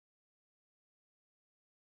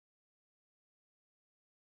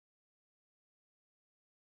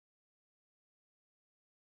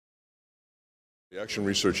The action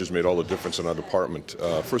research has made all the difference in our department.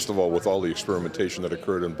 First of all, with all the experimentation that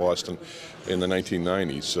occurred in Boston in the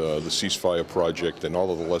 1990s, the ceasefire project and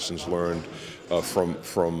all of the lessons learned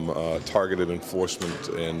from targeted enforcement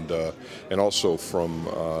and also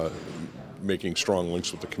from making strong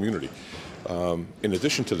links with the community. In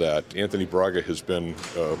addition to that, Anthony Braga has been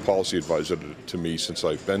a policy advisor to me since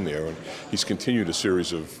I've been there, and he's continued a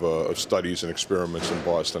series of studies and experiments in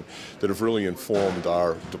Boston that have really informed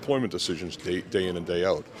our deployment decisions day in and day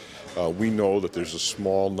out. We know that there's a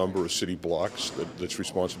small number of city blocks that's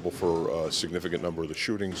responsible for a significant number of the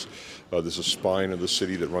shootings. There's a spine of the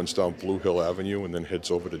city that runs down Blue Hill Avenue and then heads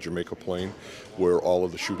over to Jamaica Plain, where all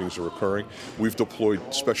of the shootings are occurring. We've deployed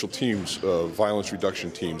special teams, violence reduction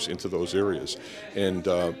teams, into those areas. And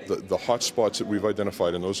the hot spots that we've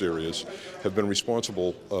identified in those areas have been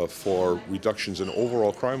responsible for reductions in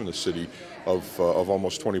overall crime in the city of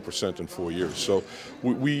almost 20% in 4 years. So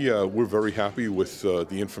we're very happy with the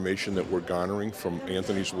information that we're garnering from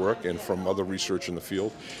Anthony's work and from other research in the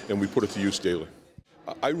field, and we put it to use daily.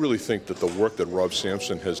 I really think that the work that Rob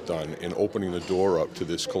Sampson has done in opening the door up to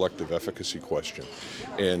this collective efficacy question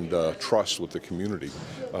and trust with the community,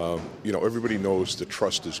 everybody knows that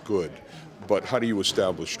trust is good, but how do you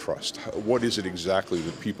establish trust? What is it exactly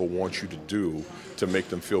that people want you to do to make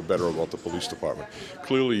them feel better about the police department?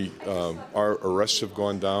 Clearly, our arrests have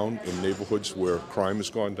gone down in neighborhoods where crime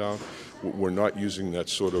has gone down. We're not using that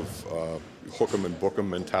sort of hook 'em and book 'em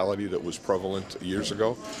mentality that was prevalent years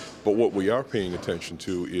ago. But what we are paying attention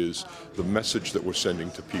to is the message that we're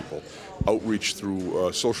sending to people. Outreach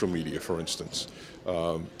through social media, for instance.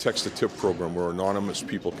 Text-a-tip program where anonymous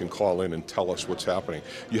people can call in and tell us what's happening.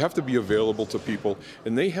 You have to be available to people,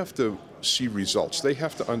 and they have to see results. They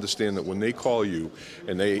have to understand that when they call you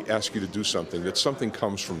and they ask you to do something, that something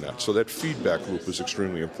comes from that. So that feedback loop is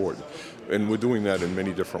extremely important. And we're doing that in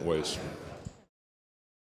many different ways.